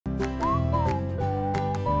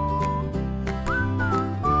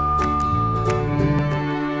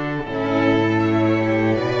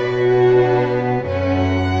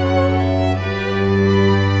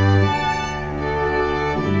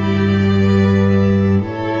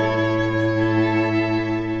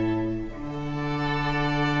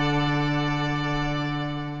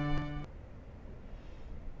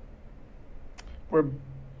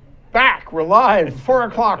live 4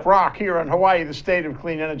 o'clock rock here on Hawaii, the state of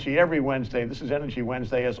clean energy, every Wednesday. This is Energy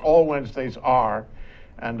Wednesday, as all Wednesdays are.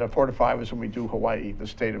 And 4 to 5 is when we do Hawaii, the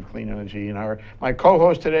state of clean energy. And my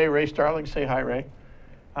co-host today, Ray Starling. Say hi, Ray.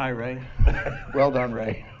 Hi, Ray. Well done,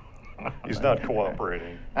 Ray. He's not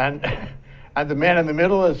cooperating. And the man in the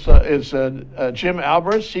middle is Jim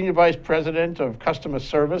Albers, Senior Vice President of Customer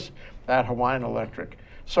Service at Hawaiian Electric.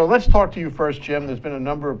 So let's talk to you first, Jim. There's been a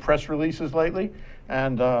number of press releases lately,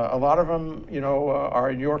 and a lot of them, are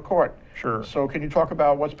in your court. Sure. So can you talk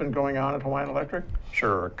about what's been going on at Hawaiian Electric?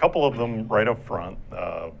 Sure. A couple of them right up front,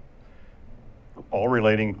 all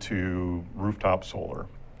relating to rooftop solar.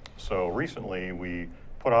 So recently we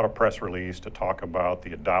put out a press release to talk about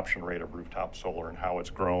the adoption rate of rooftop solar and how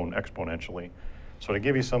it's grown exponentially. So to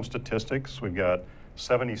give you some statistics, we've got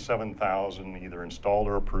 77,000 either installed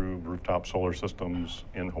or approved rooftop solar systems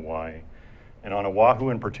in Hawaii. And on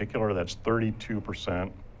Oahu in particular, that's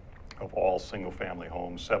 32% of all single-family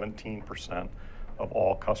homes, 17% of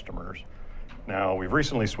all customers. Now, we've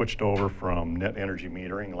recently switched over from net energy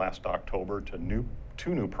metering last October to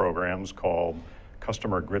two new programs called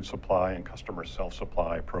Customer Grid Supply and Customer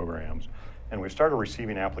Self-Supply programs. And we've started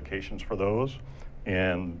receiving applications for those,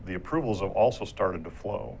 and the approvals have also started to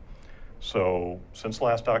flow. So since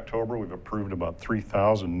last October, we've approved about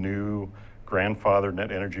 3,000 new grandfathered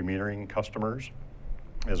net energy metering customers,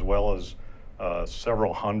 as well as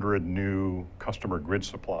several hundred new customer grid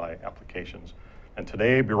supply applications. And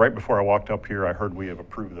today, right before I walked up here, I heard we have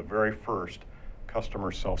approved the very first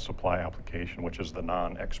customer self-supply application, which is the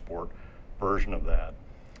non-export version of that.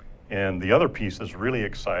 And the other piece is really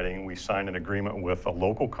exciting. We signed an agreement with a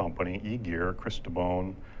local company, eGear, Chris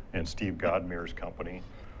DeBone and Steve Godmere's company,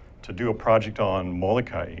 to do a project on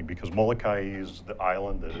Molokai, because Molokai is the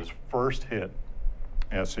island that is first hit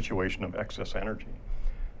in a situation of excess energy.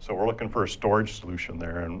 So we're looking for a storage solution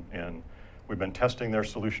there, and we've been testing their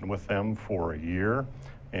solution with them for a year,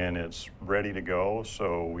 and it's ready to go.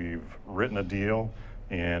 So we've written a deal,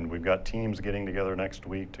 and we've got teams getting together next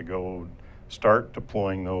week to go start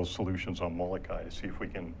deploying those solutions on Molokai to see if we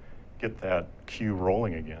can get that queue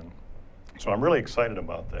rolling again. So I'm really excited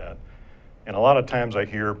about that. And a lot of times I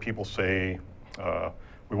hear people say,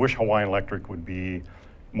 we wish Hawaiian Electric would be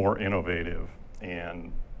more innovative.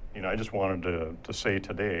 And I just wanted to say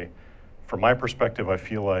today, from my perspective, I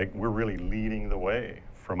feel like we're really leading the way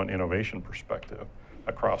from an innovation perspective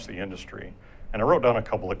across the industry. And I wrote down a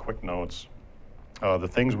couple of quick notes. The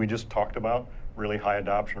things we just talked about, really high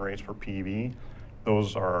adoption rates for PV,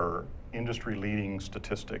 those are industry-leading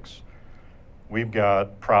statistics. We've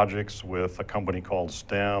got projects with a company called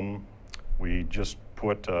STEM. We just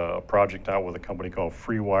put a project out with a company called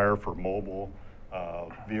FreeWire for mobile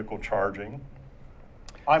vehicle charging.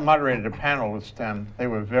 I moderated a panel with STEM. They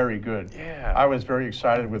were very good. Yeah. I was very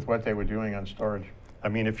excited with what they were doing on storage. I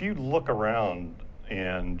mean, if you look around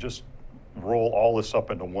and just roll all this up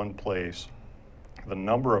into one place, the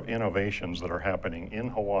number of innovations that are happening in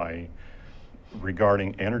Hawaii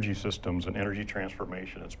regarding energy systems and energy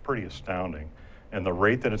transformation, it's pretty astounding. And the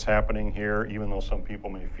rate that it's happening here, even though some people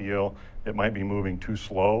may feel it might be moving too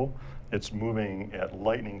slow, it's moving at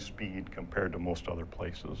lightning speed compared to most other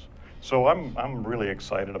places. So I'm really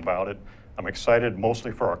excited about it. I'm excited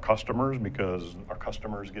mostly for our customers, because our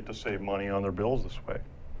customers get to save money on their bills this way.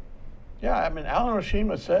 Yeah, I mean, Alan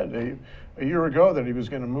Oshima said a year ago that he was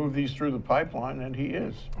going to move these through the pipeline, and he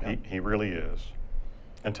is. Yeah. He really is.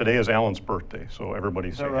 And today is Alan's birthday, so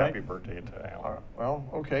everybody say right? happy birthday to Alan. Well,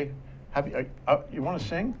 okay. You want to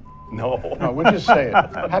sing? No. No, we'll just say it.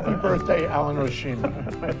 Happy birthday, Alan Oshima.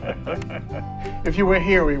 If you were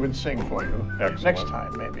here, we would sing for you. Excellent. Next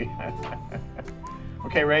time, maybe.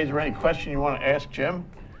 Okay, Ray, is there any question you want to ask Jim?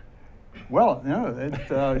 Well, no,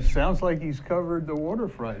 it sounds like he's covered the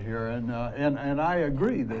waterfront here, and I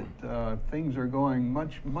agree that things are going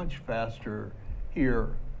much faster here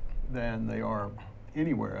than they are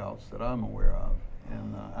anywhere else that I'm aware of,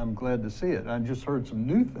 and I'm glad to see it. I just heard some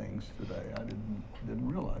new things today I didn't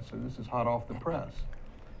realize. So this is hot off the press.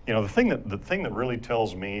 The thing that really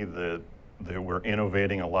tells me that we're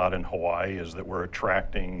innovating a lot in Hawaii is that we're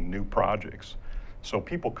attracting new projects. So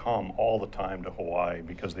people come all the time to Hawaii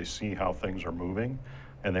because they see how things are moving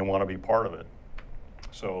and they want to be part of it.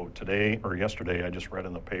 So today or yesterday, I just read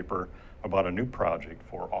in the paper about a new project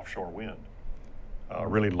for offshore wind. A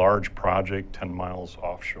really large project, 10 miles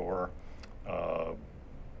offshore.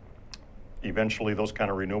 Eventually, those kind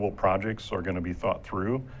of renewable projects are going to be thought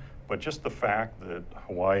through. But just the fact that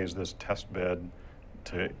Hawaii is this test bed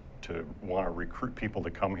to want to recruit people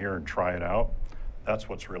to come here and try it out, that's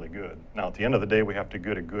what's really good. Now, at the end of the day, we have to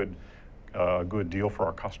get a good deal for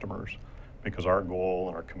our customers. because our goal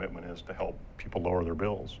and our commitment is to help people lower their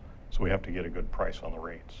bills. So we have to get a good price on the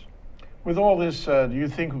rates. With all this, do you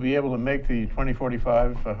think we'll be able to make the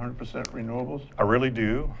 2045 100% renewables? I really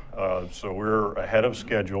do. So we're ahead of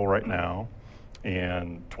schedule right now,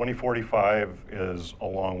 and 2045 is a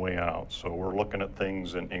long way out. So we're looking at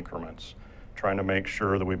things in increments, trying to make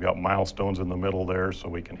sure that we've got milestones in the middle there so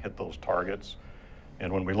we can hit those targets.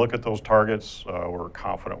 And when we look at those targets, we're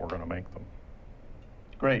confident we're going to make them.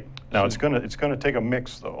 Great. Now it's going to take a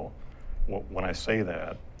mix, though. When I say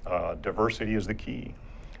that, diversity is the key.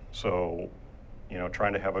 So, you know,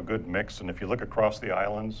 trying to have a good mix. And if you look across the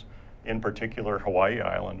islands, in particular, Hawaii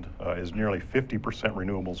Island is nearly 50%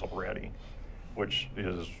 renewables already, which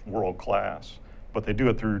is world class. But they do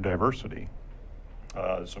it through diversity.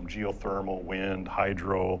 Some geothermal, wind,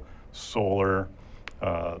 hydro, solar,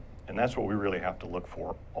 and that's what we really have to look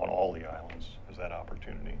for on all the islands, is that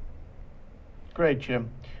opportunity. Great, Jim,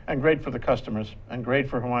 and great for the customers, and great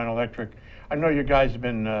for Hawaiian Electric. I know you guys have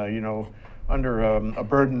been, you know, under a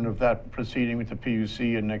burden of that proceeding with the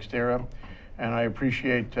PUC and NextEra, and I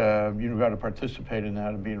appreciate you got to participate in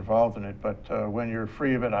that and be involved in it. But when you're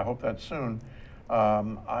free of it, I hope that's soon.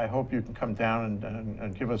 I hope you can come down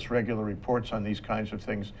and give us regular reports on these kinds of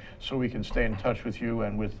things, so we can stay in touch with you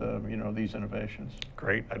and with you know, these innovations.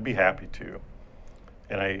 Great, I'd be happy to.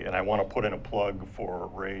 And I want to put in a plug for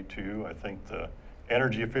Ray too. I think the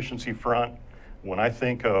energy efficiency front, when I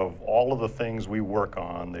think of all of the things we work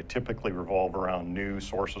on, they typically revolve around new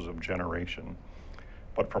sources of generation.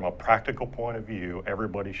 But from a practical point of view,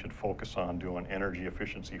 everybody should focus on doing energy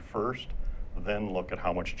efficiency first, then look at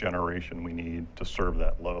how much generation we need to serve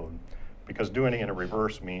that load. Because doing it in a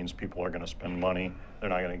reverse means people are going to spend money, they're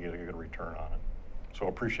not going to get a good return on it. So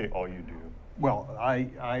appreciate all you do. Well,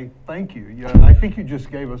 I thank you. Yeah, I think you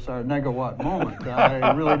just gave us our negawatt moment.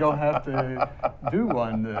 I really don't have to do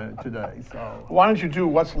one today. So why don't you do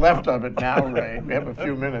what's left of it now, Ray? We have a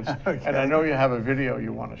few minutes, Okay. And I know you have a video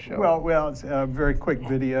you want to show. Well, it's a very quick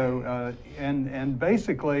video, and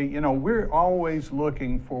basically, you know, we're always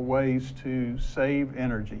looking for ways to save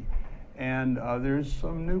energy, and there's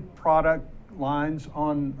some new product lines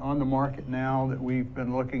on the market now that we've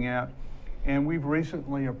been looking at, and we've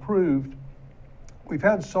recently approved. We've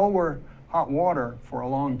had solar hot water for a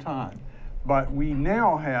long time, but we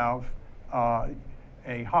now have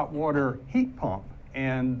a hot water heat pump,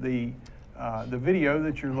 and the video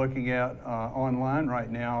that you're looking at online right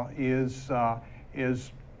now is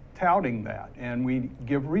touting that, and we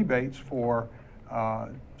give rebates for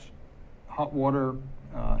hot water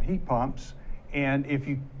heat pumps. And if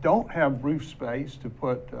you don't have roof space to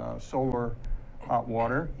put solar hot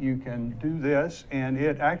water, you can do this, and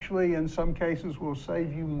it actually in some cases will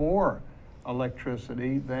save you more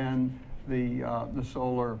electricity than the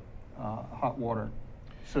solar hot water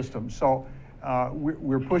system. So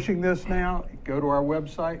we're pushing this now. Go to our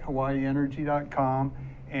website, hawaiienergy.com,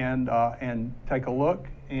 and take a look,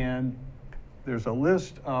 and there's a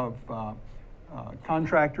list of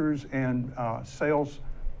contractors and sales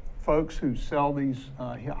folks who sell these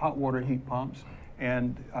hot water heat pumps.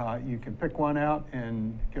 And you can pick one out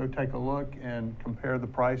and go take a look and compare the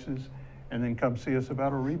prices, and then come see us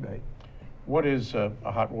about a rebate. What is a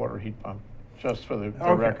hot water heat pump? Just for the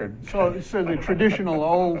record. So the traditional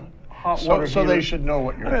old hot water heater. So they should know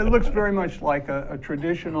what you're. It looks very much like a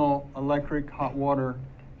traditional electric hot water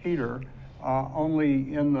heater,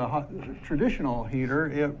 only in the traditional heater,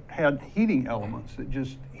 it had heating elements that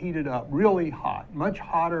just heated up really hot, much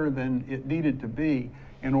hotter than it needed to be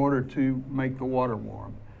in order to make the water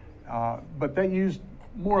warm. But that used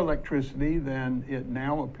more electricity than it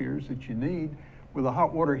now appears that you need. With a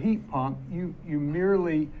hot water heat pump, you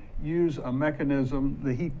merely use a mechanism,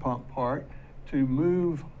 the heat pump part, to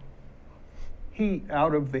move heat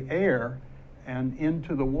out of the air and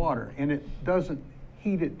into the water. And it doesn't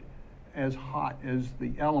heat it as hot as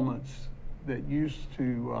the elements that used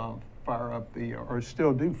to fire up or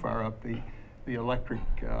still do fire up the electric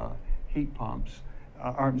heat pumps.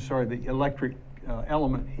 I'm sorry, the electric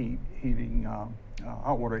element heating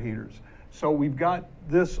hot water heaters. So we've got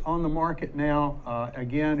this on the market now.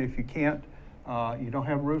 Again, if you can't, you don't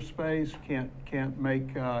have roof space, can't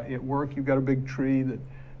make it work, you've got a big tree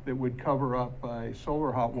that would cover up a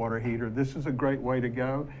solar hot water heater, this is a great way to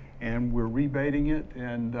go, and we're rebating it,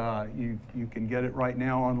 and you can get it right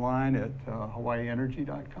now online at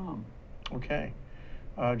hawaiienergy.com. Okay.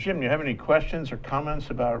 Jim, do you have any questions or comments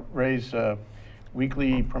about Ray's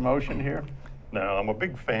weekly promotion here? No, I'm a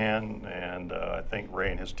big fan, and I think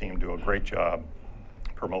Ray and his team do a great job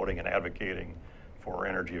promoting and advocating for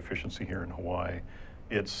energy efficiency here in Hawaii.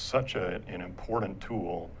 It's such an important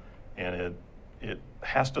tool, and it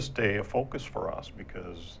has to stay a focus for us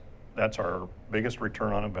because that's our biggest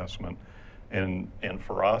return on investment. And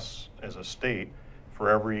for us as a state, for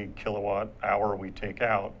every kilowatt hour we take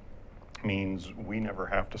out means we never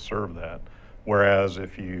have to serve that. Whereas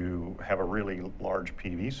if you have a really large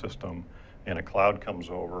PV system and a cloud comes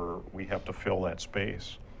over, we have to fill that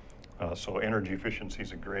space. So energy efficiency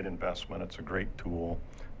is a great investment. It's a great tool.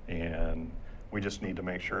 And we just need to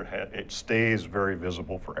make sure it stays very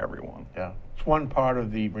visible for everyone. Yeah, it's one part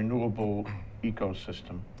of the renewable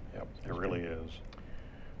ecosystem. Yep, it really is.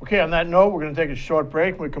 Okay, on that note, we're going to take a short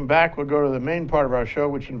break. When we come back, we'll go to the main part of our show,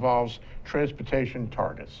 which involves transportation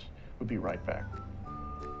targets. We'll be right back.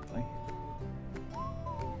 Thank you.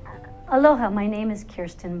 Aloha, my name is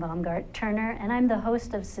Kirsten Baumgart-Turner, and I'm the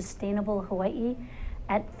host of Sustainable Hawaii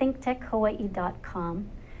at thinktechhawaii.com.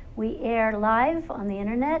 We air live on the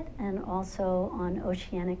internet and also on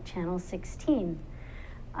Oceanic Channel 16.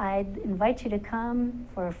 I'd invite you to come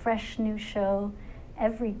for a fresh new show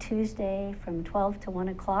every Tuesday from 12 to 1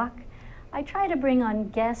 o'clock. I try to bring on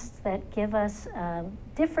guests that give us a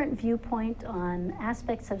different viewpoint on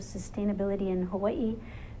aspects of sustainability in Hawaii,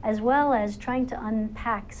 as well as trying to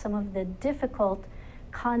unpack some of the difficult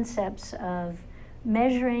concepts of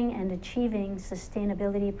measuring and achieving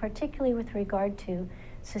sustainability, particularly with regard to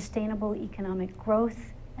sustainable economic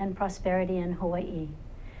growth and prosperity in Hawaii.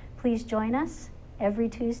 Please join us every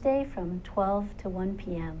Tuesday from 12 to 1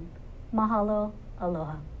 p.m. Mahalo,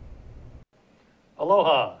 aloha.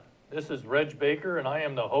 Aloha, this is Reg Baker and I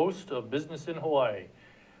am the host of Business in Hawaii.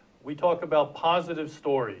 We talk about positive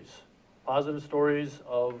stories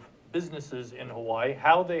of businesses in Hawaii,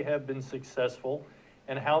 how they have been successful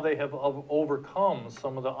and how they have overcome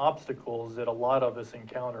some of the obstacles that a lot of us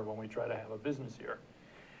encounter when we try to have a business here.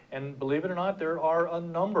 And believe it or not, there are a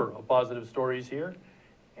number of positive stories here,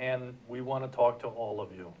 and we want to talk to all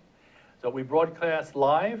of you. So we broadcast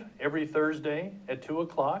live every Thursday at 2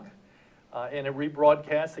 o'clock, and it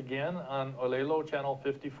rebroadcasts again on Olelo Channel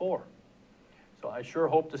 54. So I sure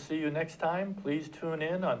hope to see you next time. Please tune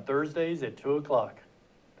in on Thursdays at 2 o'clock.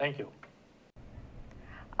 Thank you.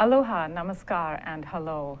 Aloha, namaskar, and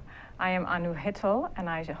hello. I am Anu Hittel, and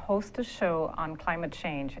I host a show on climate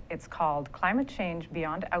change. It's called Climate Change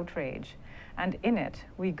Beyond Outrage, and in it,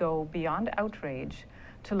 we go beyond outrage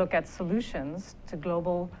to look at solutions to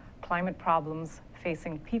global climate problems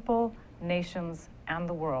facing people, nations, and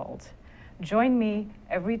the world. Join me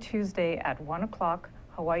every Tuesday at 1 o'clock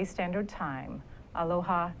Hawaii Standard Time.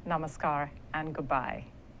 Aloha, namaskar, and goodbye.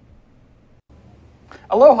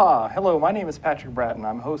 Aloha! Hello, my name is Patrick Bratton.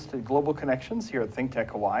 I'm host of Global Connections here at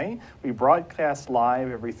ThinkTech Hawaii. We broadcast live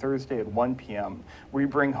every Thursday at 1 p.m. We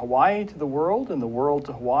bring Hawaii to the world and the world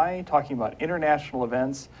to Hawaii, talking about international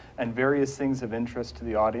events and various things of interest to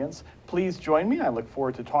the audience. Please join me. I look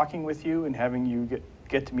forward to talking with you and having you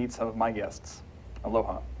get to meet some of my guests.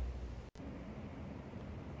 Aloha.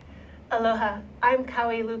 Aloha, I'm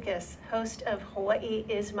Kaui Lucas, host of Hawaii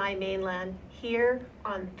is My Mainland, here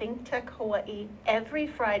on ThinkTech Hawaii every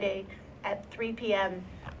Friday at 3 p.m.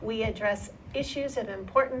 We address issues of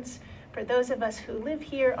importance for those of us who live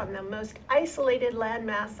here on the most isolated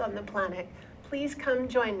landmass on the planet. Please come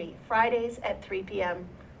join me Fridays at 3 p.m.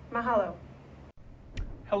 Mahalo.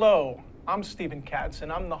 Hello, I'm Stephen Katz,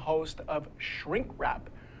 and I'm the host of Shrink Wrap,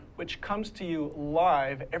 which comes to you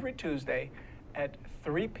live every Tuesday at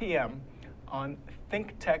 3 p.m. on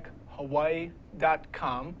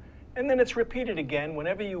thinktechhawaii.com, and then it's repeated again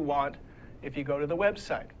whenever you want if you go to the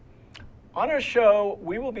website. On our show,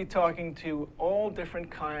 we will be talking to all different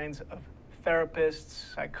kinds of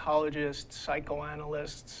therapists, psychologists,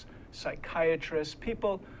 psychoanalysts, psychiatrists,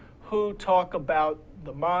 people who talk about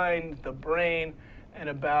the mind, the brain, and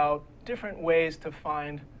about different ways to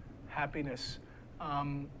find happiness.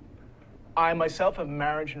 I myself am a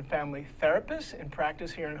marriage and family therapist in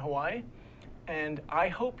practice here in Hawaii, and I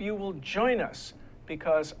hope you will join us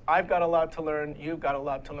because I've got a lot to learn, you've got a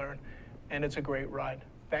lot to learn, and it's a great ride.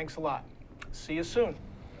 Thanks a lot. See you soon.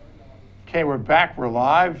 Okay, we're back. We're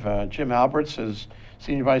live. Jim Alberts is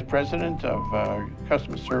Senior Vice President of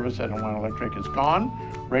Customer Service at Hawaiian Electric is gone.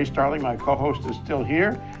 Ray Starling, my co-host, is still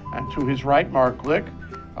here. And to his right, Mark Glick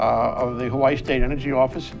of the Hawaii State Energy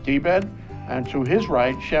Office at DBEDT. And to his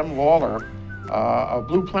right, Shem Lawlor of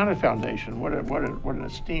Blue Planet Foundation. What an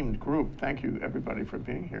esteemed group. Thank you, everybody, for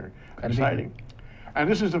being here. Exciting. And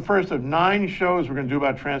this is the first of 9 shows we're going to do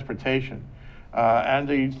about transportation. And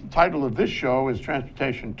the title of this show is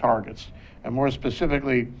Transportation Targets. And more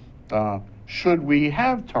specifically, should we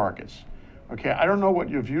have targets? Okay, I don't know what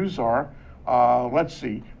your views are. Let's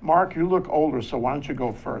see. Mark, you look older, so why don't you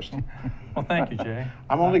go first? Well, thank you, Jay.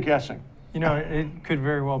 I'm only guessing. You know, it could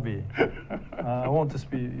very well be. I won't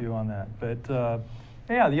dispute you on that. But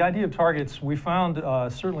yeah, the idea of targets, we found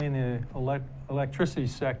certainly in the electricity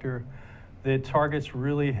sector that targets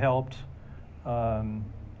really helped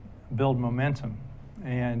build momentum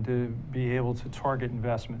and to be able to target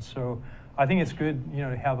investments. So I think it's good, you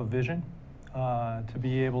know, to have a vision, to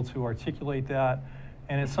be able to articulate that.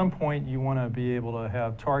 And at some point, you want to be able to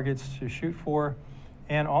have targets to shoot for.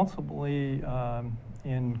 And ultimately,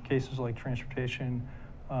 in cases like transportation,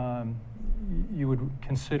 you would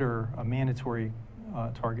consider a mandatory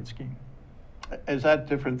target scheme. Is that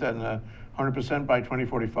different than 100% by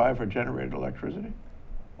 2045 for generated electricity?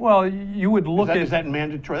 Well, you would look at... Is that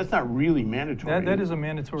mandatory? That's not really mandatory. That is a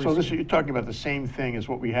mandatory So scheme. you're talking about the same thing as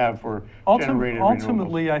what we have for generated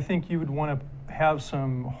Ultimately, renewables. I think you would want to have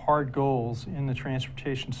some hard goals in the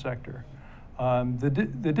transportation sector.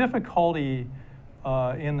 The difficulty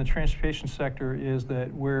in the transportation sector is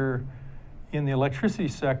that where in the electricity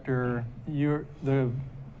sector, the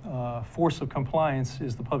force of compliance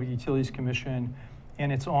is the Public Utilities Commission,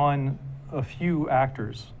 and it's on a few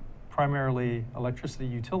actors, primarily electricity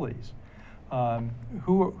utilities,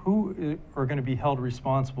 who are going to be held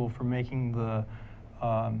responsible for making the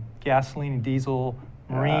gasoline and diesel,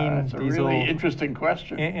 marine That's diesel. a really interesting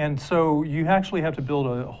question. And so you actually have to build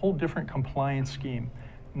a whole different compliance scheme.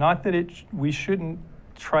 Not that we shouldn't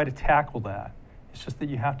try to tackle that. It's just that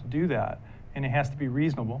you have to do that, and it has to be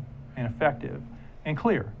reasonable and effective and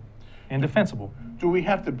clear and defensible. Do we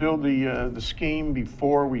have to build the scheme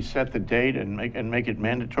before we set the date and make it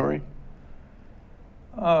mandatory?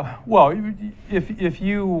 Well, if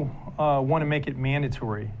you want to make it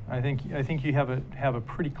mandatory, I think you have a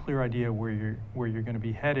pretty clear idea where you're going to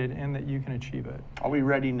be headed and that you can achieve it. Are we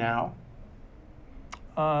ready now?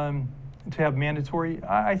 To have mandatory,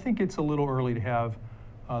 I think it's a little early to have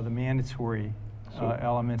the mandatory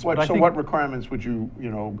elements. What requirements would you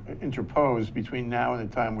interpose between now and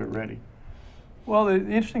the time we're ready? Well, the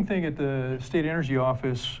interesting thing at the State Energy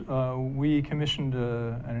Office, we commissioned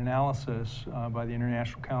an analysis by the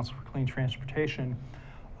International Council for Clean Transportation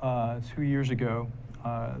 2 years ago.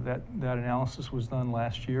 That analysis was done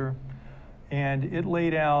last year, and it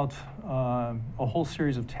laid out a whole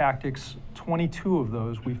series of tactics. 22 of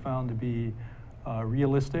those we found to be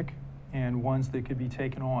realistic and ones that could be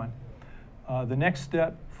taken on. The next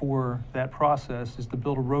step for that process is to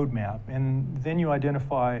build a roadmap, and then you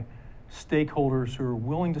identify stakeholders who are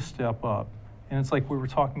willing to step up. And it's like we were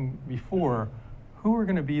talking before, who are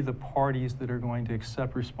going to be the parties that are going to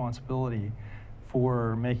accept responsibility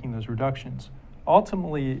for making those reductions?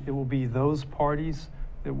 Ultimately, it will be those parties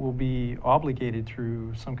that will be obligated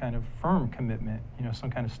through some kind of firm commitment,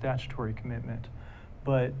 some kind of statutory commitment.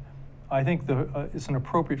 But I think it's an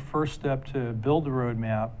appropriate first step to build the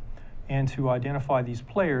roadmap and to identify these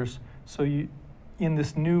players. So in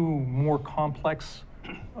this new, more complex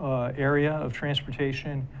area of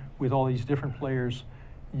transportation with all these different players,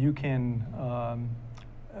 you can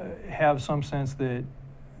have some sense that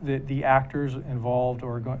the actors involved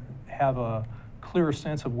are going to have a clearer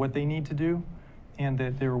sense of what they need to do, and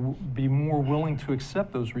that they'll be more willing to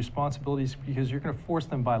accept those responsibilities because you're going to force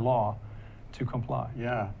them by law to comply.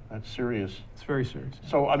 Yeah, that's serious. It's very serious.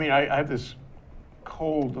 So, I mean, I have this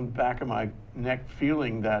cold in the back of my neck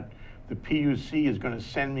feeling that the PUC is going to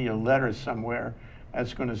send me a letter somewhere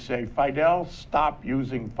that's going to say, Fidel, stop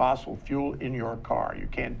using fossil fuel in your car. You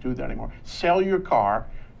can't do that anymore. Sell your car,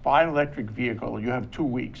 buy an electric vehicle. You have 2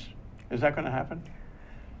 weeks. Is that going to happen?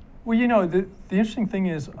 Well, the interesting thing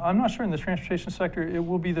is, I'm not sure in the transportation sector, it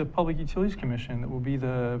will be the Public Utilities Commission that will be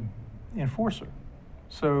the enforcer.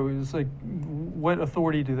 So it's like, what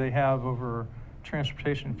authority do they have over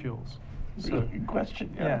transportation fuels? So, good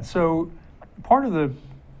question. Yeah. So part of the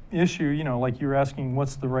issue, like you're asking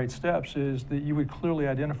what's the right steps, is that you would clearly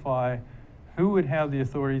identify who would have the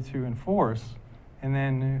authority to enforce, and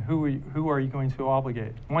then who are you going to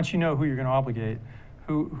obligate. Once you know who you're going to obligate,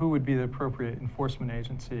 who would be the appropriate enforcement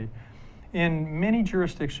agency. In many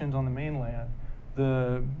jurisdictions on the mainland,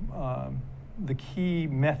 the key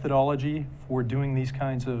methodology for doing these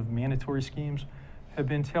kinds of mandatory schemes have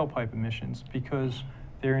been tailpipe emissions, because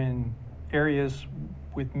they're in areas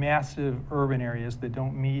with massive urban areas that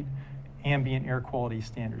don't meet ambient air quality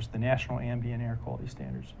standards, the national ambient air quality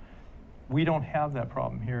standards. We don't have that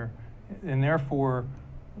problem here, and therefore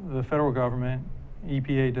the federal government,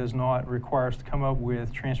 EPA, does not require us to come up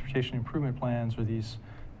with transportation improvement plans or these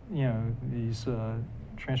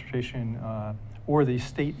transportation or these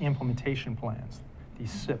state implementation plans,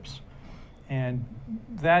 these SIPs. And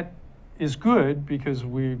that is good because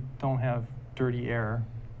we don't have dirty air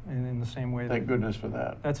in the same way. Thank goodness for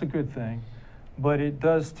that. That's a good thing. but it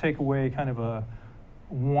does take away kind of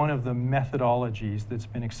one of the methodologies that's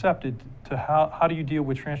been accepted to how do you deal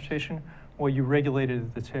with transportation? Well, you regulate it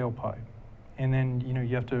at the tailpipe. And then,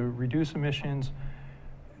 you have to reduce emissions.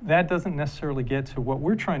 That doesn't necessarily get to what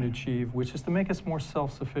we're trying to achieve, which is to make us more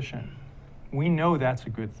self-sufficient. We know that's a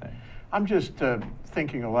good thing. I'm just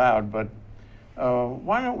thinking aloud, but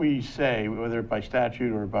why don't we say, whether by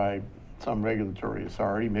statute or by some regulatory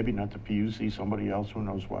authority, maybe not the PUC, somebody else, who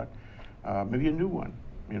knows what, maybe a new one,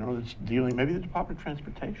 that's dealing, maybe the Department of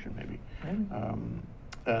Transportation, maybe.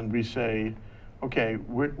 And we say, okay,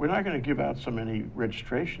 we're not going to give out so many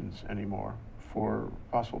registrations anymore for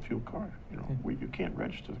fossil fuel cars. You can't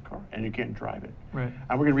register the car and you can't drive it. Right.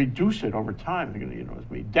 And we're going to reduce it over time. We're going to, it's going to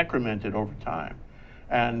be decremented over time.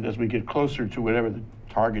 And as we get closer to whatever the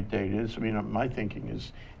target date is, my thinking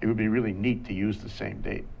is it would be really neat to use the same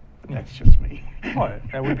date. But that's just me. Well,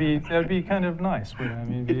 that would be kind of nice.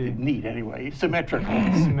 Neat anyway, symmetrical.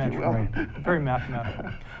 Symmetrical, right. Very mathematical.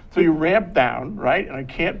 So you ramp down, right? And I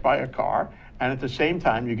can't buy a car. And at the same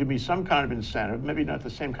time, you give me some kind of incentive, maybe not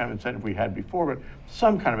the same kind of incentive we had before, but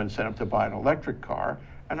some kind of incentive to buy an electric car,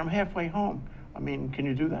 and I'm halfway home. Can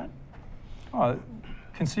you do that?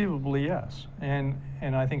 Conceivably, yes. And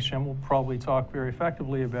I think Shem will probably talk very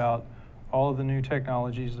effectively about all of the new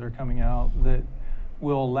technologies that are coming out that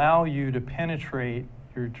will allow you to penetrate,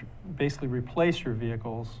 basically replace your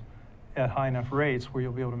vehicles at high enough rates where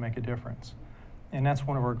you'll be able to make a difference. And that's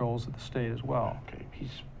one of our goals at the state as well. Okay,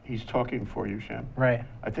 he's talking for you, Shem. Right.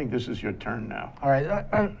 I think this is your turn now. All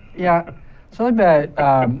right. Yeah. So I'd like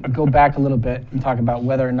to go back a little bit and talk about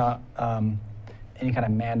whether or not any kind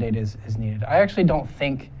of mandate is needed. I actually don't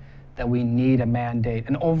think that we need a mandate,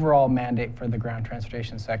 an overall mandate for the ground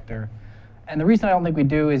transportation sector. And the reason I don't think we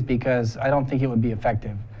do is because I don't think it would be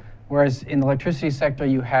effective. Whereas in the electricity sector,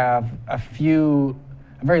 you have a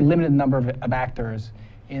very limited number of actors.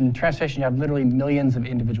 In transportation, you have literally millions of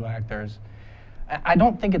individual actors. I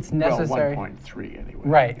don't think it's necessary. Well, 1.3 anyway.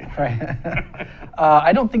 Right.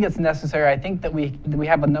 I don't think it's necessary. I think that we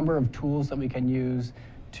have a number of tools that we can use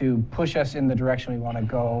to push us in the direction we want to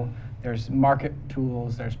go. There's market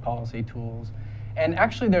tools, there's policy tools. And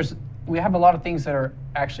actually we have a lot of things that are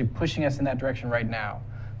actually pushing us in that direction right now.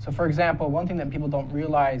 So for example, one thing that people don't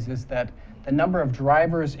realize is that the number of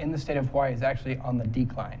drivers in the state of Hawaii is actually on the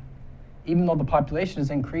decline. Even though the population is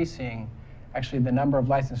increasing, actually the number of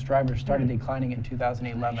licensed drivers started declining in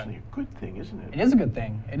 2011. Actually a good thing, isn't it? It is a good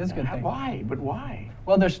thing. It is a good thing. Why? But why?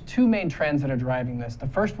 Well, there's two main trends that are driving this. The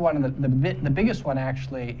first one, and the biggest one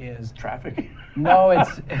actually, is traffic. No,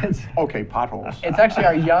 it's okay, potholes. It's actually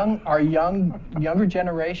our younger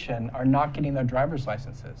generation are not getting their driver's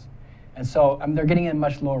licenses, and so they're getting in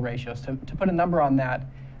much lower ratios. To put a number on that,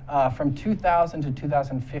 from 2000 to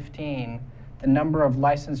 2015, the number of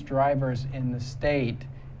licensed drivers in the state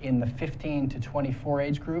in the 15 to 24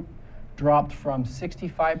 age group dropped from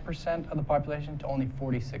 65% of the population to only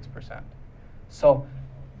 46%. So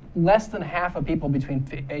less than half of people between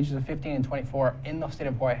ages of 15 and 24 in the state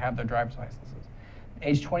of Hawaii have their driver's licenses.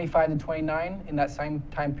 Age 25 to 29 in that same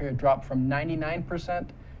time period dropped from 99%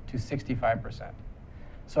 to 65%.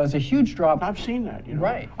 So it's a huge drop. I've seen that,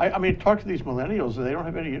 Right. I mean, talk to these millennials, they don't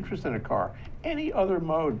have any interest in a car. Any other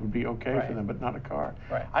mode would be okay for them, but not a car.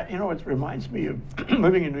 Right. It reminds me of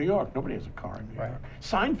living in New York. Nobody has a car in New York.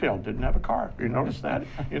 Seinfeld didn't have a car. You notice that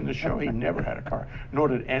in the show? He never had a car, nor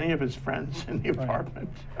did any of his friends in the apartment.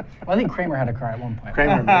 Well, I think Kramer had a car at one point.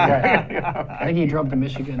 Kramer, I think he drove to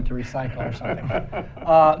Michigan to recycle or something.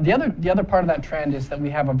 The other part of that trend is that we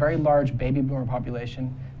have a very large baby boomer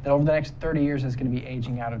population that over the next 30 years is going to be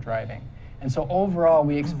aging out of driving. And so overall,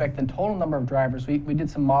 we expect the total number of drivers, we did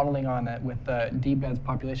some modeling on that with the DBEDT's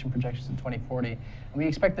population projections in 2040, and we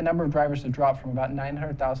expect the number of drivers to drop from about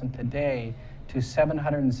 900,000 today to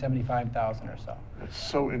 775,000 or so. That's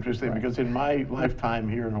so interesting because in my lifetime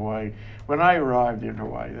here in Hawaii, when I arrived in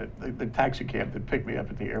Hawaii, the taxi cab that picked me up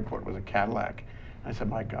at the airport was a Cadillac. I said,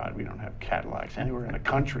 my God, we don't have Cadillacs anywhere in the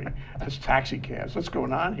country. That's taxi cabs. What's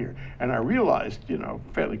going on here? And I realized,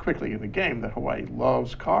 fairly quickly in the game that Hawaii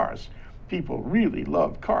loves cars. People really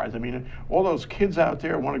love cars. I mean, all those kids out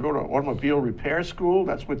there want to go to automobile repair school.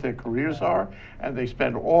 That's what their careers are. And they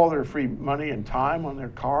spend all their free money and time on their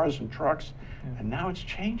cars and trucks. And now it's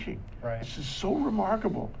changing. Right. This is so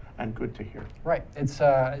remarkable and good to hear. Right. It's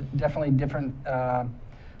definitely different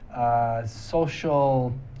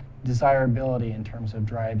social desirability in terms of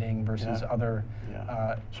driving versus other.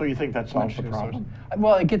 So you think that solves the problem?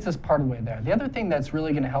 Well, it gets us part of the way there. The other thing that's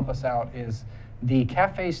really going to help us out is the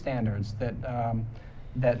CAFE standards that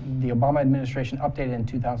the Obama administration updated in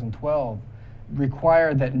 2012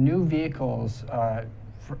 require that new vehicles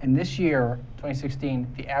in this year,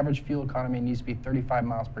 2016, the average fuel economy needs to be 35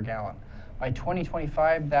 miles per gallon. By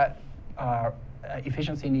 2025, that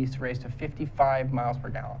efficiency needs to raise to 55 miles per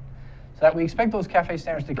gallon. So that we expect those CAFE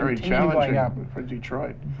standards to Very continue going up. challenging for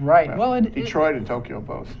Detroit. Right. Well, Detroit and Tokyo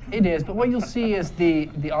both. It is, but what you'll see is the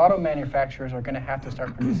auto manufacturers are going to have to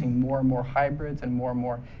start producing more and more hybrids and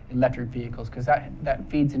more electric vehicles, because that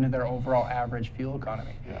feeds into their overall average fuel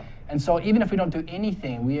economy. Yeah. And so even if we don't do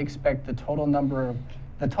anything, we expect the total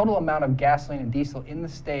amount of gasoline and diesel in the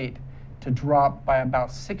state to drop by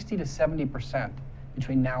about 60 to 70%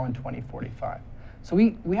 between now and 2045. So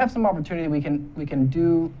we have some opportunity. We can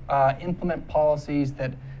do implement policies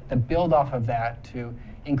that build off of that to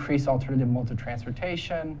increase alternative modes of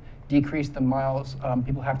transportation, decrease the miles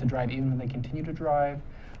people have to drive even when they continue to drive.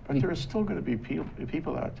 But there are still going to be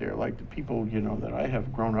people out there, like the people that I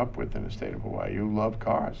have grown up with in the state of Hawaii, who love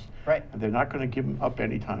cars. Right. And they're not going to give them up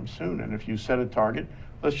anytime soon. And if you set a target,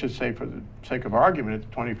 let's just say for the sake of argument, it's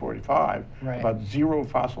 2045, right, about zero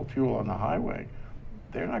fossil fuel on the highway,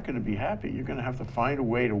 they're not going to be happy. You're going to have to find a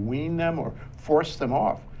way to wean them or force them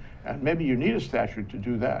off. And maybe you need a statute to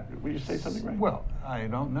do that. Will you say something, right? Well, I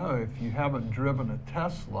don't know. If you haven't driven a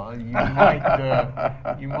Tesla,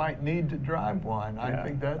 you might need to drive one. Yeah. I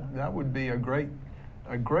think that would be a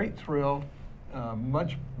great thrill,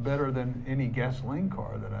 much better than any gasoline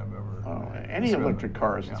car that I've ever. Any driven. electric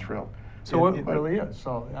car is a thrill. So it really is.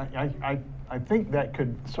 So I think that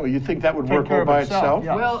could. So you think that would take work care all of by itself? itself?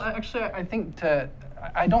 Yes. Well, actually,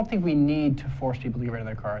 I don't think we need to force people to get rid of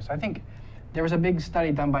their cars. I think there was a big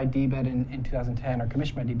study done by DBEDT in 2010, or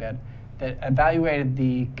commissioned by DBEDT, that evaluated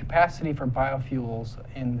the capacity for biofuels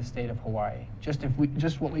in the state of Hawaii, just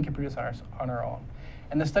what we can produce on our own.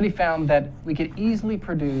 And the study found that we could easily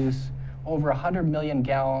produce over 100 million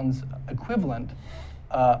gallons equivalent,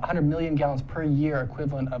 100 million gallons per year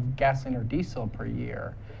equivalent of gasoline or diesel per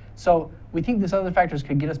year. So we think these other factors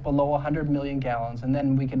could get us below 100 million gallons, and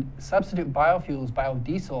then we can substitute biofuels,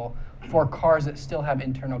 biodiesel, for cars that still have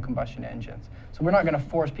internal combustion engines. So we're not going to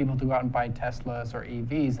force people to go out and buy Teslas or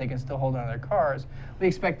EVs. They can still hold on to their cars. We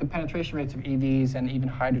expect the penetration rates of EVs and even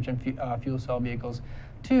hydrogen fuel cell vehicles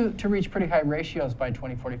to reach pretty high ratios by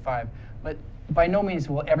 2045. But by no means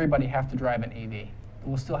will everybody have to drive an EV.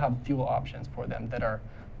 We'll still have fuel options for them that are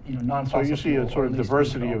non-fossil. So you see a sort of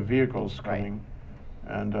diversity of vehicles coming. Right.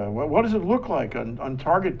 And what does it look like on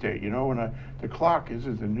target date? When the clock is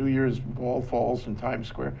the New Year's ball falls in Times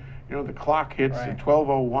Square. The clock hits at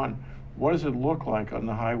 12:01. What does it look like on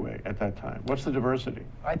the highway at that time? What's the diversity?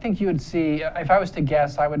 I think you would see, if I was to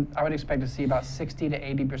guess, I would expect to see about 60 to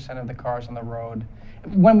 80% of the cars on the road.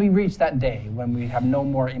 When we reach that day, when we have no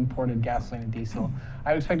more imported gasoline and diesel,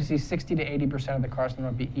 I would expect to see 60 to 80% of the cars on the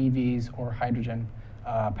road be EVs or hydrogen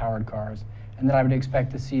powered cars. And then I would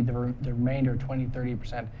expect to see the remainder, 20,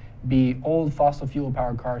 30%, be old fossil fuel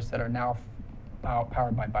powered cars that are now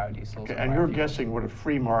powered by biodiesel. Okay, and you're guessing what a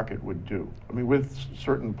free market would do. I mean, with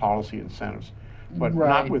certain policy incentives, but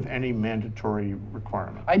not with any mandatory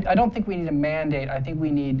requirement. I don't think we need a mandate. I think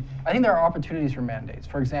there are opportunities for mandates.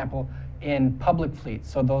 For example, in public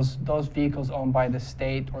fleets, so those vehicles owned by the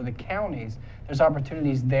state or the counties, there's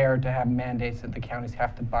opportunities there to have mandates that the counties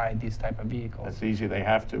have to buy these type of vehicles. That's easy, they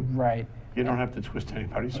have to. Right. You don't have to twist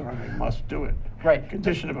anybody's arm, they must do it. Right.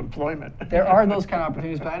 Condition of employment. There are those kind of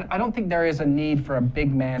opportunities, but I don't think there is a need for a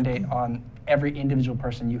big mandate on every individual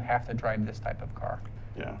person, you have to drive this type of car.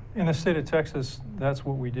 Yeah. In the state of Texas, that's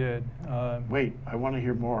what we did. Wait, I want to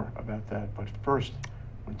hear more about that, but first,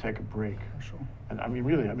 I'm going to take a break. Sure. And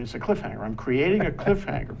really, it's a cliffhanger. I'm creating a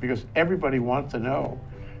cliffhanger because everybody wants to know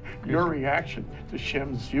your reaction to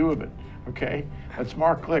Shem's view of it. Okay? That's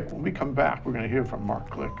Mark Glick. When we come back, we're going to hear from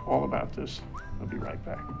Mark Glick all about this. We'll be right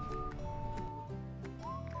back.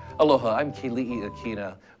 Aloha, I'm Keli'i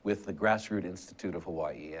Akina with the Grassroots Institute of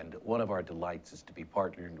Hawaii, and one of our delights is to be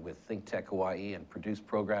partnered with Think Tech Hawaii and produce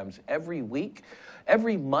programs every week.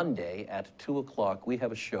 Every Monday at 2 o'clock, we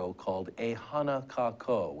have a show called E Hana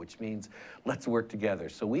Kako, which means let's work together.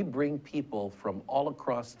 So we bring people from all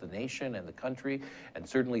across the nation and the country, and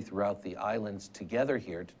certainly throughout the islands, together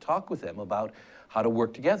here to talk with them about how to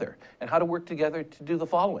work together, and how to work together to do the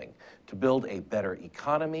following: to build a better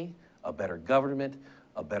economy, a better government,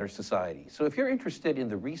 a better society. So if you're interested in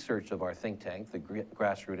the research of our think tank, the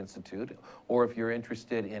Grassroots Institute, or if you're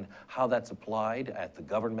interested in how that's applied at the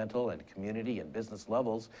governmental and community and business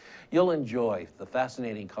levels, you'll enjoy the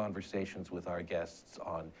fascinating conversations with our guests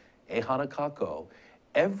on E Hana Kako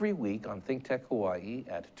every week on Think Tech Hawaii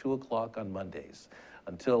at 2 o'clock on Mondays.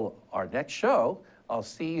 Until our next show, I'll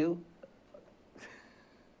see you.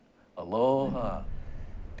 Aloha.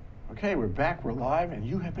 Okay, we're back, we're live, and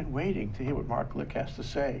you have been waiting to hear what Mark Glick has to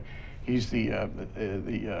say. He's the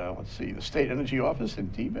State Energy Office in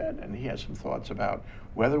DBEDT, and he has some thoughts about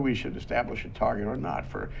whether we should establish a target or not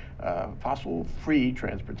for fossil-free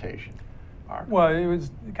transportation. Mark? Well, it was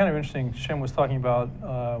kind of interesting. Shem was talking about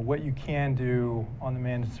what you can do on the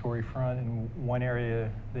mandatory front, and one area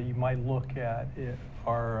that you might look at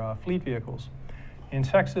are fleet vehicles. In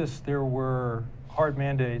Texas, there were hard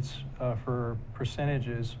mandates for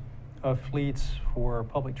percentages of fleets for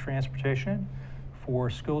public transportation, for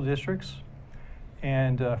school districts,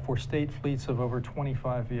 and for state fleets of over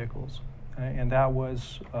 25 vehicles. And that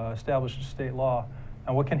was established in state law.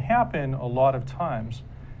 Now, what can happen a lot of times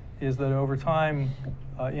is that over time,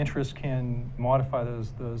 interest can modify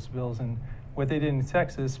those bills. And what they did in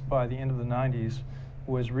Texas by the end of the 90s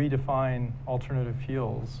was redefine alternative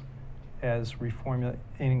fuels as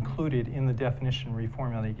included in the definition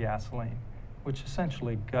reformulated gasoline, which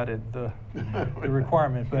essentially gutted the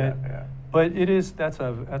requirement. But but that's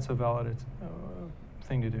a valid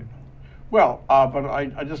thing to do. Well, but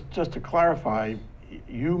I just to clarify,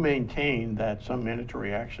 you maintain that some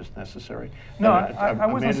mandatory action is necessary. No, I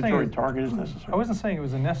wasn't saying a mandatory target is necessary. I wasn't saying it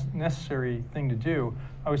was a necessary thing to do.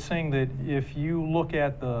 I was saying that if you look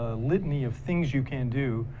at the litany of things you can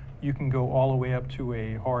do, you can go all the way up to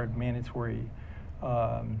a hard mandatory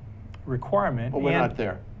requirement. But we're not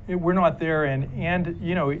there. We're not there, and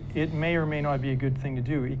you know, it may or may not be a good thing to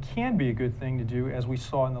do. It can be a good thing to do, as we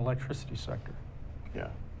saw in the electricity sector. Yeah.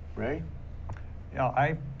 Ray?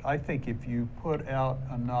 Yeah, I think if you put out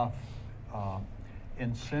enough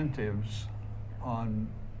incentives on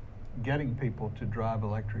getting people to drive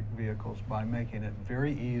electric vehicles by making it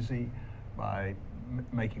very easy, by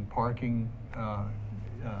making parking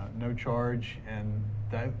no charge and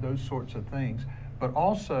those sorts of things, but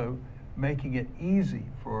also making it easy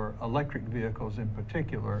for electric vehicles in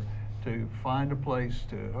particular to find a place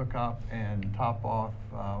to hook up and top off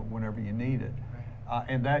whenever you need it.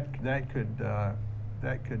 And that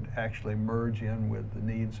could actually merge in with the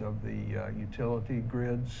needs of the utility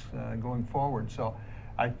grids going forward. So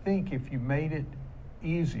I think if you made it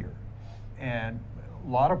easier, and a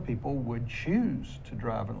lot of people would choose to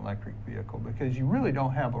drive an electric vehicle because you really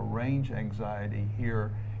don't have a range anxiety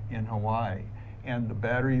here in Hawaii. And the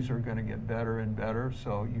batteries are going to get better and better,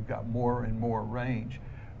 so you've got more and more range.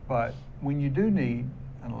 But when you do need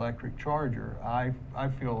an electric charger, I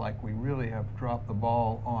feel like we really have dropped the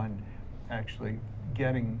ball on actually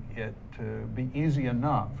getting it to be easy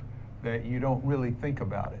enough that you don't really think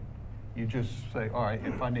about it. You just say, all right,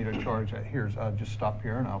 if I need a charge, I'll just stop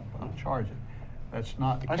here and I'll charge it. That's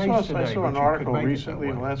not the case today. I saw an article recently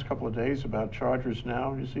in the last couple of days about chargers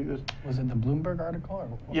now. You see this? Was it the Bloomberg article?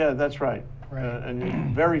 Or yeah, that's right.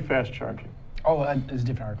 And very fast charging. Oh, it's a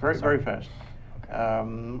different article. Very fast.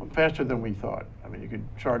 Okay. Faster than we thought. I mean, you could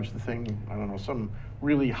charge the thing, I don't know, some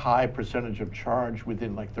really high percentage of charge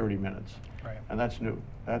within like 30 minutes. Right. And that's new.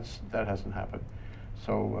 That hasn't happened.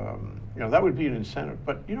 So, you know, that would be an incentive.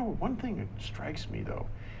 But, you know, one thing that strikes me, though,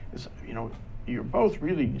 is, you know, you're both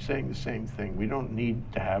really saying the same thing. We don't need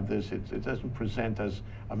to have this. It doesn't present as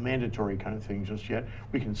a mandatory kind of thing just yet.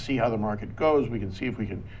 We can see how the market goes. We can see if we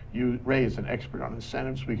can use Ray as an expert on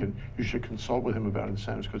incentives. You should consult with him about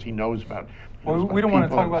incentives because he knows about. Well, we don't want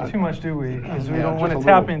to talk about too much, do we? Because we don't want to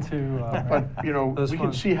tap into. But you know, we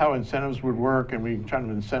can see how incentives would work, and we can try to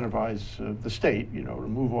incentivize the state, you know, to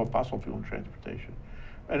move off fossil fuel transportation,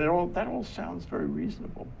 and that all sounds very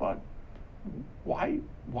reasonable. But why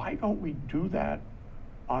don't we do that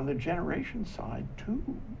on the generation side too?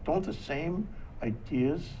 Don't the same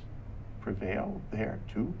ideas prevail there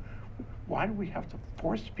too? Why do we have to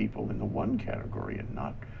force people into one category and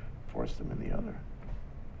not force them in the other?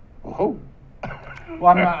 Oh. Well,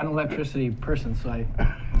 I'm not an electricity person, so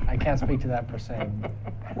I can't speak to that per se.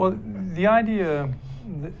 Well, the idea,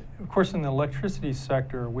 of course, in the electricity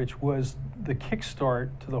sector, which was the kickstart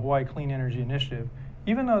to the Hawaii Clean Energy Initiative,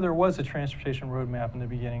 even though there was a transportation roadmap in the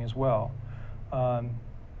beginning as well,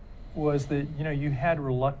 was that, you know, you had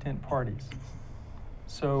reluctant parties.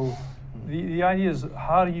 So the idea is,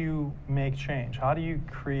 how do you make change? How do you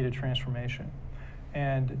create a transformation?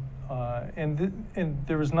 And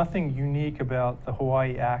there was nothing unique about the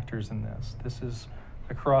Hawaii actors in this. This is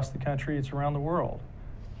across the country. It's around the world.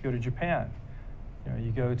 You go to Japan. You know,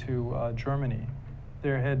 you go to Germany.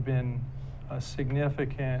 There had been a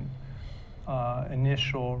significant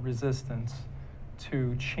initial resistance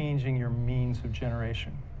to changing your means of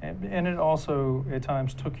generation. And it also, at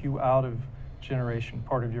times, took you out of generation,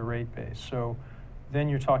 part of your rate base. So then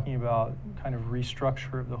you're talking about kind of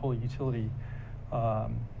restructure of the whole utility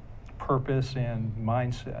purpose and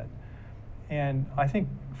mindset. And I think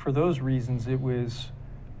for those reasons, the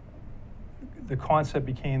concept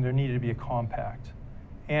became there needed to be a compact.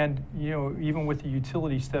 And even with the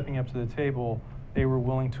utility stepping up to the table, they were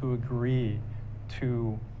willing to agree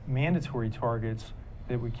to mandatory targets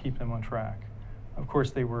that would keep them on track. Of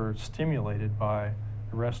course, they were stimulated by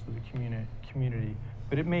the rest of the community,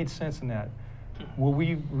 but it made sense in that. Will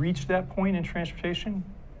we reach that point in transportation?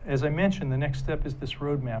 As I mentioned, the next step is this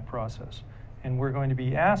roadmap process, and we're going to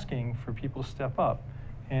be asking for people to step up,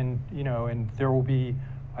 and there will be,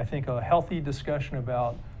 I think, a healthy discussion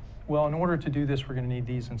about, well, in order to do this, we're going to need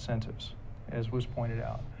these incentives, as was pointed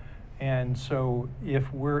out. And so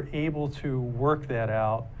if we're able to work that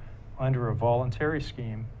out under a voluntary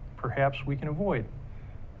scheme, perhaps we can avoid,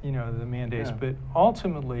 the mandates. Yeah. But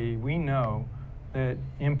ultimately, we know that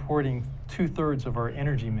importing 2/3 of our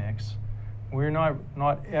energy mix, we're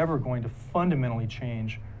not ever going to fundamentally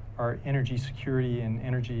change our energy security and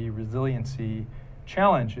energy resiliency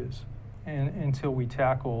challenges until we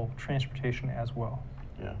tackle transportation as well.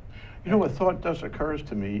 Yeah. A thought does occurs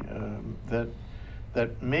to me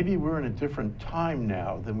that maybe we're in a different time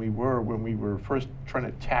now than we were when we were first trying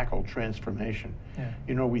to tackle transformation.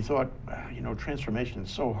 Yeah. We thought, transformation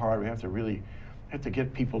is so hard. We have to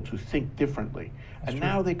get people to think differently. That's and true.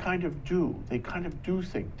 now they kind of do. They kind of do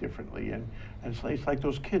think differently. And it's like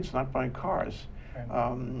those kids not buying cars.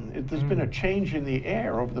 Right. There's been a change in the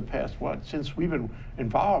air over the past, since we've been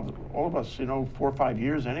involved, all of us, 4 or 5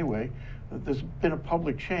 years anyway, there's been a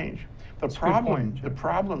public change. The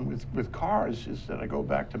problem with cars is that I go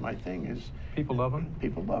back to my thing is people love them.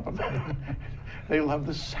 People love them. They love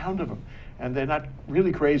the sound of them, and they're not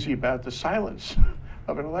really crazy about the silence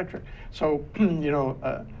of an electric. So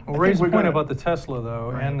Well, raise the point about the Tesla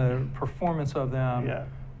though, Right. and the performance of them.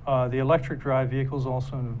 Yeah. The electric drive vehicles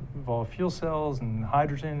also involve fuel cells and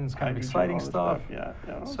hydrogen. It's kind of Hydrogen, exciting all this stuff. Yeah,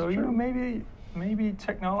 that's So true. maybe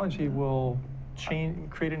technology will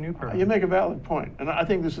create a new paradigm. You make a valid point, and I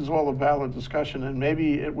think this is all a valid discussion, and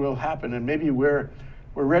maybe it will happen, and maybe we're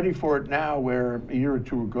ready for it now, where a year or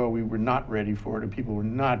two ago we were not ready for it, and people were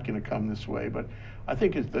not going to come this way. But I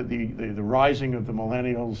think it's the rising of the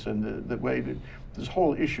millennials and the way that this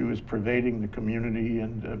whole issue is pervading the community,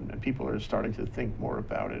 and people are starting to think more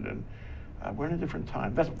about it, and we're in a different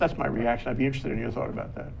time. That's my reaction. I'd be interested in your thought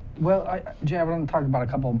about that. Well, Jay, I want to talk about a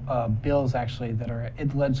couple bills actually that are in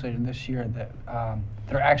the legislature this year that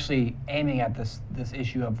are actually aiming at this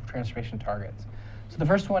issue of transportation targets. So the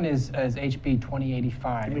first one is HB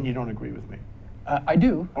 2085. You mean you don't agree with me? I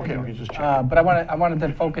do. Okay, okay, just checking. But I wanted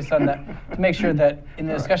to focus on that to make sure that in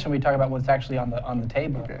the discussion we talk about what's actually on the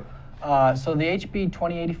table. Okay. So the HB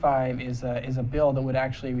 2085 is a bill that would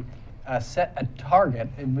actually set a target.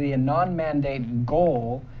 It would be a non-mandate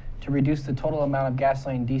goal to reduce the total amount of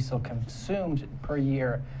gasoline and diesel consumed per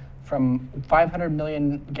year from 500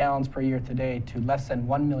 million gallons per year today to less than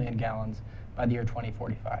 1 million gallons by the year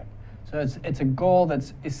 2045. So it's a goal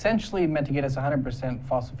that's essentially meant to get us 100%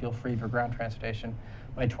 fossil fuel free for ground transportation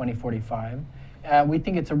by 2045. We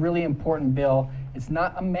think it's a really important bill. It's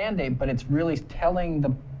not a mandate, but it's really telling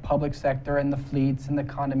the public sector and the fleets and the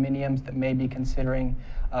condominiums that may be considering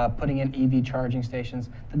putting in EV charging stations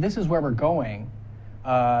that this is where we're going.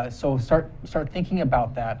 So start thinking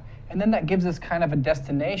about that. And then that gives us kind of a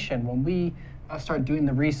destination. When we start doing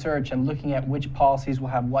the research and looking at which policies will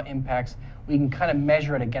have what impacts, we can kind of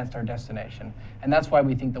measure it against our destination. And that's why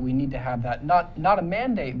we think that we need to have that, not a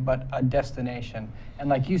mandate, but a destination. And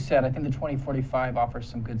like you said, I think the 2045 offers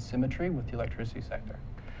some good symmetry with the electricity sector.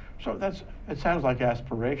 So it sounds like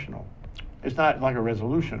aspirational. It's not like a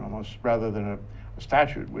resolution almost, rather than a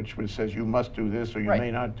statute which says you must do this or you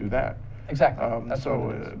may not do that. Exactly. That's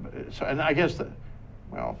what it is. So, and I guess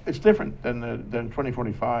it's different than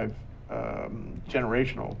 2045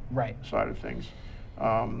 generational side of things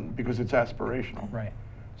because it's aspirational. Right.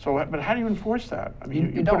 So, but how do you enforce that? I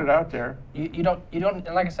mean, you don't put it out there. You don't.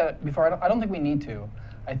 And like I said before, I don't think we need to.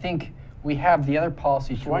 I think we have the other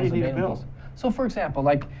policy tools why do you need available. a bill? So, for example,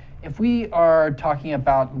 like if we are talking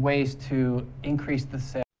about ways to increase the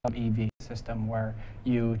sale of EV system, where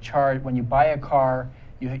you charge when you buy a car,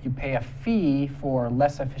 you pay a fee for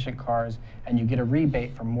less efficient cars, and you get a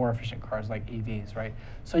rebate for more efficient cars like EVs, right?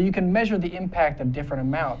 So you can measure the impact of different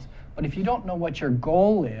amounts, but if you don't know what your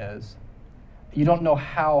goal is, you don't know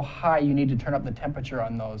how high you need to turn up the temperature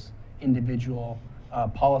on those individual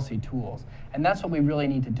policy tools. And that's what we really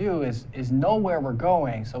need to do is know where we're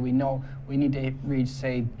going, so we know we need to reach,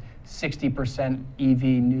 say, 60% EV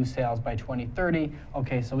new sales by 2030.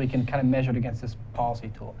 Okay, so we can kind of measure it against this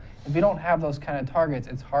policy tool. If you don't have those kind of targets,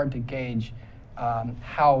 it's hard to gauge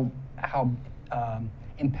how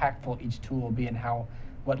impactful each tool will be and how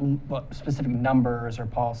what specific numbers or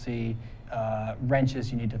policy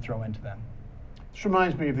wrenches you need to throw into them. This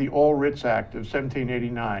reminds me of the All Writs Act of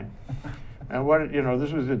 1789. And what,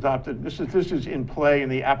 this was adopted, this is in play in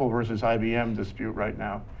the Apple versus IBM dispute right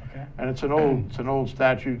now. Okay. And it's an old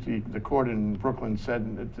statute. The court in Brooklyn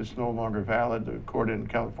said that it's no longer valid. The court in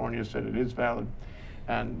California said it is valid.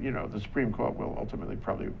 And, the Supreme Court will ultimately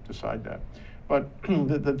probably decide that. But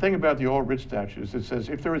the thing about the All Writs statute is it says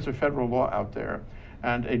if there is a federal law out there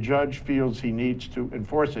and a judge feels he needs to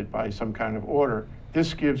enforce it by some kind of order,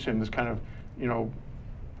 this gives him this kind of,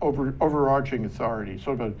 overarching authority,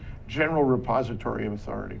 sort of a general repository of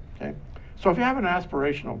authority, okay? So if you have an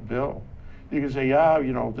aspirational bill, you can say, yeah,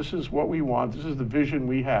 this is what we want, this is the vision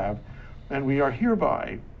we have, and we are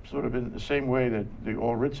hereby, sort of in the same way that the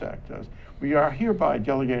All Writs Act does, we are hereby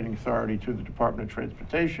delegating authority to the Department of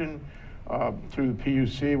Transportation, to the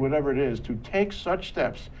PUC, whatever it is, to take such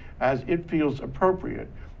steps as it feels appropriate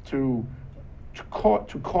to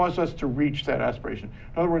cause us to reach that aspiration.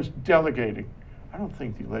 In other words, delegating. I don't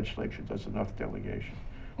think the legislature does enough delegation.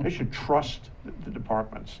 They should trust the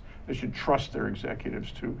departments. They should trust their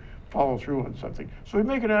executives to follow through on something. So we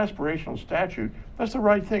make an aspirational statute. That's the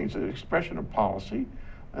right thing. It's an expression of policy.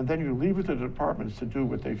 And then you leave it to the departments to do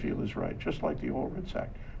what they feel is right, just like the All Writs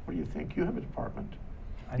Act. What do you think? You have a department.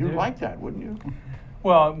 You'd like that, wouldn't you?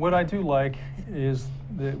 Well, what I do like is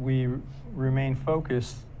that we remain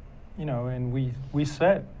focused, and we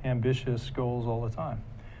set ambitious goals all the time.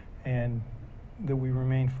 And that we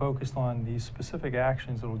remain focused on these specific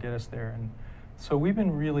actions that will get us there. And so we've been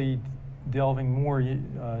really delving more.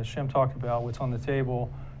 Shem talked about what's on the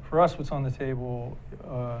table. For us, what's on the table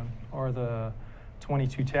are the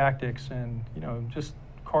 22 tactics and, just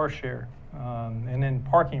car share, and then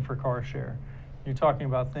parking for car share. You're talking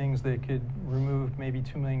about things that could remove maybe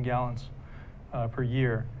 2 million gallons per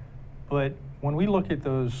year. But when we look at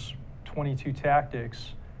those 22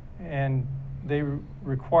 tactics, and they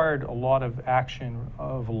required a lot of action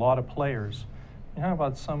of a lot of players. You're talking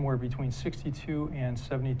about somewhere between 62 and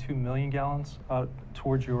 72 million gallons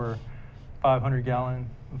towards your 500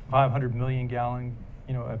 million gallon,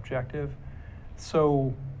 objective.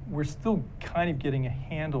 So we're still kind of getting a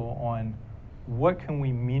handle on what can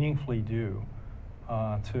we meaningfully do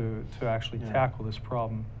to actually tackle this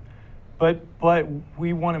problem. But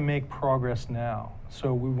we want to make progress now.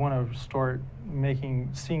 So we want to start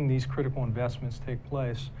seeing these critical investments take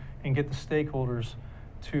place and get the stakeholders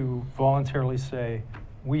to voluntarily say,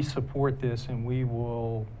 we support this and we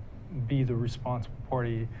will be the responsible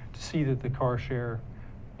party to see that the car share,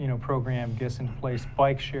 program gets into place,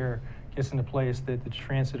 bike share gets into place, that the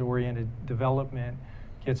transit-oriented development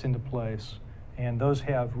gets into place. And those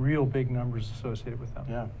have real big numbers associated with them.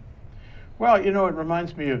 Yeah. Well, it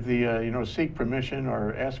reminds me of the, seek permission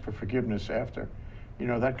or ask for forgiveness after,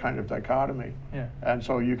 that kind of dichotomy. Yeah. And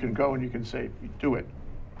so you can go and you can say, do it.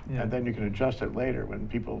 Yeah. And then you can adjust it later when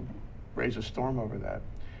people raise a storm over that.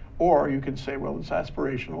 Or you can say, well, it's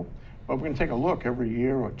aspirational, but we're going to take a look every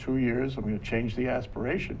year or 2 years, and we're going to change the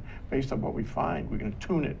aspiration based on what we find. We're going to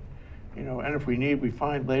tune it. And if we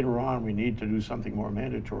find later on we need to do something more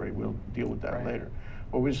mandatory, we'll deal with that later.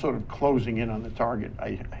 But we're sort of closing in on the target.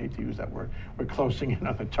 I hate to use that word. We're closing in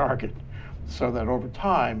on the target so that over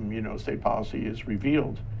time, state policy is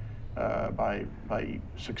revealed by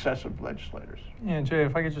successive legislators. Yeah, and Jay,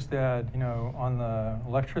 if I could just add, on the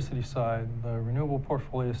electricity side, the renewable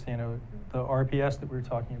portfolio standard, the RPS that we were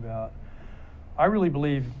talking about, I really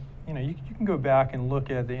believe, you can go back and look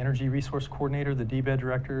at the Energy Resource Coordinator, the DBEDT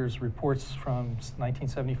director's reports from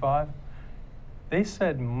 1975. They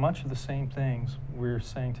said much of the same things we're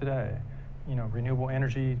saying today. Renewable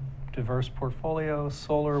energy, diverse portfolio,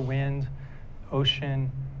 solar, wind,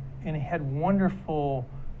 ocean, and it had wonderful,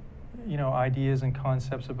 ideas and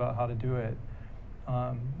concepts about how to do it.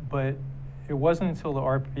 But it wasn't until the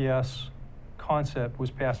RPS concept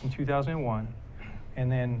was passed in 2001 and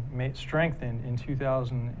then strengthened in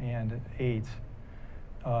 2008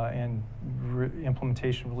 and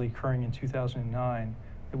implementation really occurring in 2009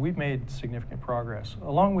 that we've made significant progress,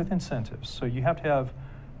 along with incentives. So you have to have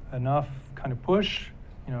enough kind of push,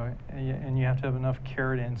 and you have to have enough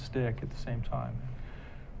carrot and stick at the same time.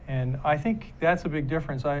 And I think that's a big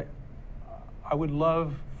difference. I would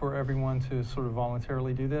love for everyone to sort of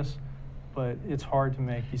voluntarily do this, but it's hard to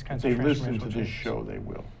make these kinds of transformational changes. If they listen to this show, they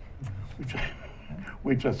will.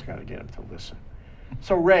 We just got to get them to listen.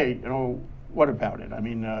 So Ray, what about it? I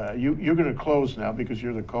mean, you're going to close now because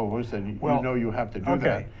you're the co-host, and you have to do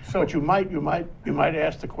that. So, but you might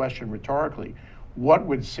ask the question rhetorically: what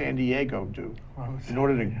would San Diego do in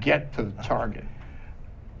order to get to the target?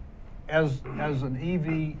 As an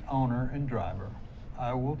EV owner and driver,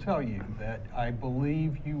 I will tell you that I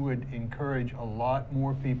believe you would encourage a lot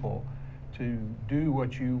more people to do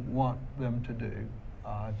what you want them to do,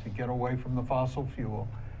 to get away from the fossil fuel,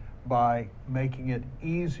 by making it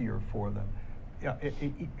easier for them. Yeah,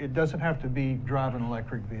 it doesn't have to be drive an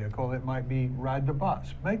electric vehicle. It might be ride the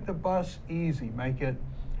bus. Make the bus easy.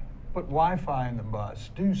 Put Wi-Fi in the bus.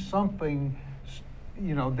 Do something,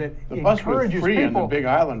 you know, that The bus was encourages free people. on the Big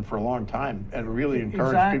Island for a long time, and really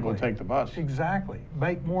encouraged people to take the bus. Exactly.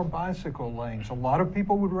 Make more bicycle lanes. A lot of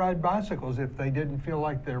people would ride bicycles if they didn't feel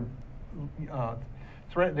like they're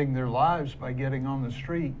threatening their lives by getting on the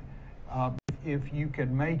street. If you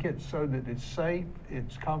can make it so that it's safe,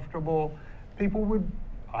 it's comfortable,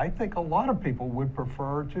 I think a lot of people would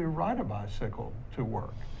prefer to ride a bicycle to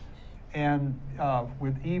work. And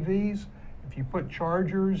with EVs, if you put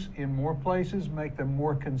chargers in more places, make them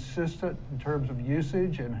more consistent in terms of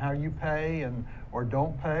usage and how you pay or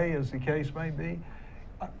don't pay, as the case may be,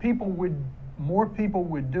 more people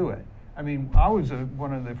would do it. I mean, I was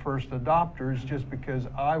one of the first adopters just because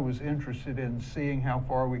I was interested in seeing how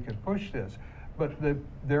far we could push this. But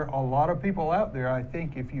there are a lot of people out there, I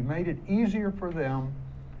think, if you made it easier for them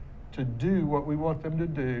to do what we want them to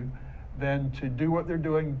do than to do what they're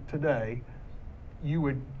doing today, you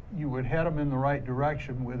would head them in the right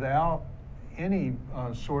direction without any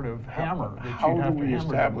sort of hammer that you'd have to hammer them. How do we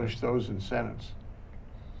establish those incentives?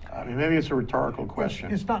 I mean, maybe it's a rhetorical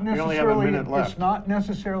question. It's not We only have a necessarily, minute left. it's not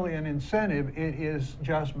necessarily an incentive, it is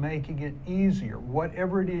just making it easier.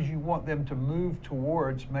 Whatever it is you want them to move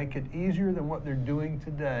towards, make it easier than what they're doing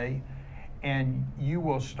today, and you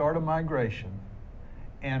will start a migration.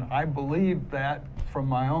 And I believe that from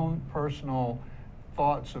my own personal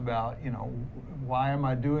thoughts about, you know, why am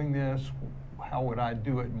I doing this? How would I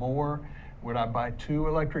do it more? Would I buy 2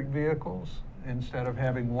 electric vehicles instead of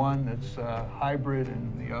having one that's hybrid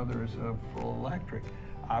and the other is full electric?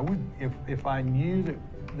 I would, if I knew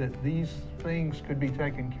that these things could be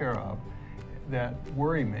taken care of that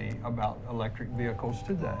worry me about electric vehicles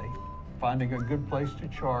today, finding a good place to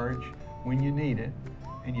charge when you need it,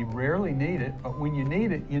 and you rarely need it, but when you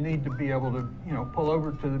need it, you need to be able to, you know, pull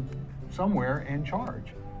over to somewhere and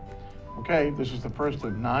charge. Okay, this is the first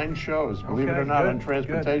of 9 shows, believe it Okay, or not, good, on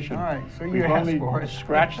transportation. good. All right, so you We've asked only for it.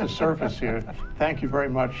 scratched the surface here. Thank you very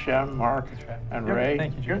much, Shem, Mark, and Yep, Ray.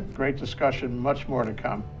 thank you, Jim. Great discussion, much more to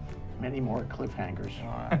come. Many more cliffhangers.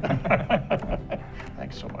 All right.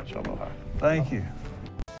 Thanks so much, aloha. Thank you.